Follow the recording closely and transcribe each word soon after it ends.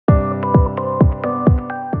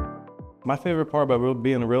My favorite part about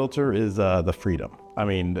being a realtor is the freedom. I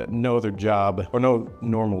mean, no other job or no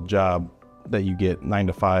normal job that you get 9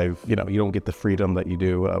 to 5, you don't get the freedom that you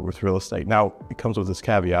do with real estate. Now, it comes with its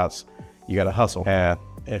caveats. You got to hustle. And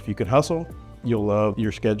if you can hustle, you'll love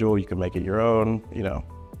your schedule. You can make it your own,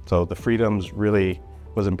 So the freedoms really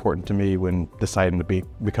was important to me when deciding to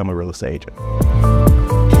become a real estate agent.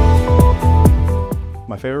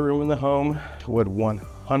 My favorite room in the home would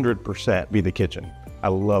 100% be the kitchen. I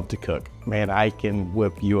love to cook. Man, I can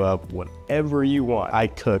whip you up whatever you want. I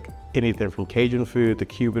cook anything from Cajun food to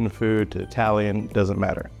Cuban food to Italian, doesn't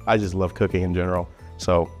matter. I just love cooking in general.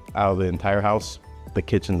 So out of the entire house, the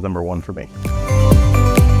kitchen's #1 for me.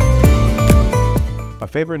 My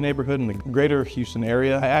favorite neighborhood in the greater Houston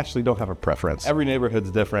area, I actually don't have a preference. Every neighborhood's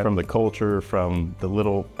different, from the culture, from the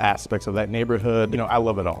little aspects of that neighborhood. I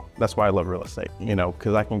love it all. That's why I love real estate,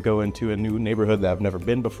 because I can go into a new neighborhood that I've never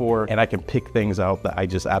been before, and I can pick things out that I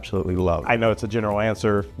just absolutely love. I know it's a general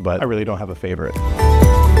answer, but I really don't have a favorite.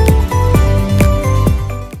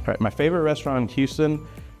 All right, my favorite restaurant in Houston,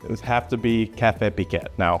 it would have to be Cafe Piquet.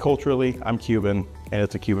 Now, culturally, I'm Cuban, and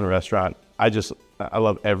it's a Cuban restaurant. I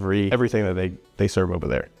love everything that they serve over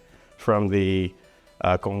there. From the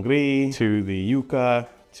congri to the yuca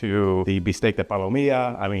to the bistec de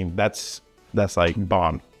palomilla. I mean, that's like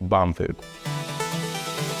bomb food.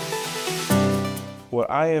 What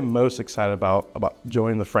I am most excited about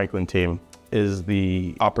joining the Franklin team is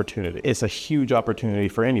the opportunity. It's a huge opportunity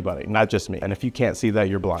for anybody, not just me. And if you can't see that,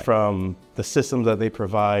 you're blind. From the systems that they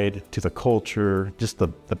provide to the culture, just the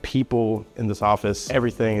people in this office,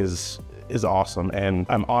 everything is awesome. And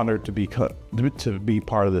I'm honored to be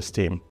part of this team.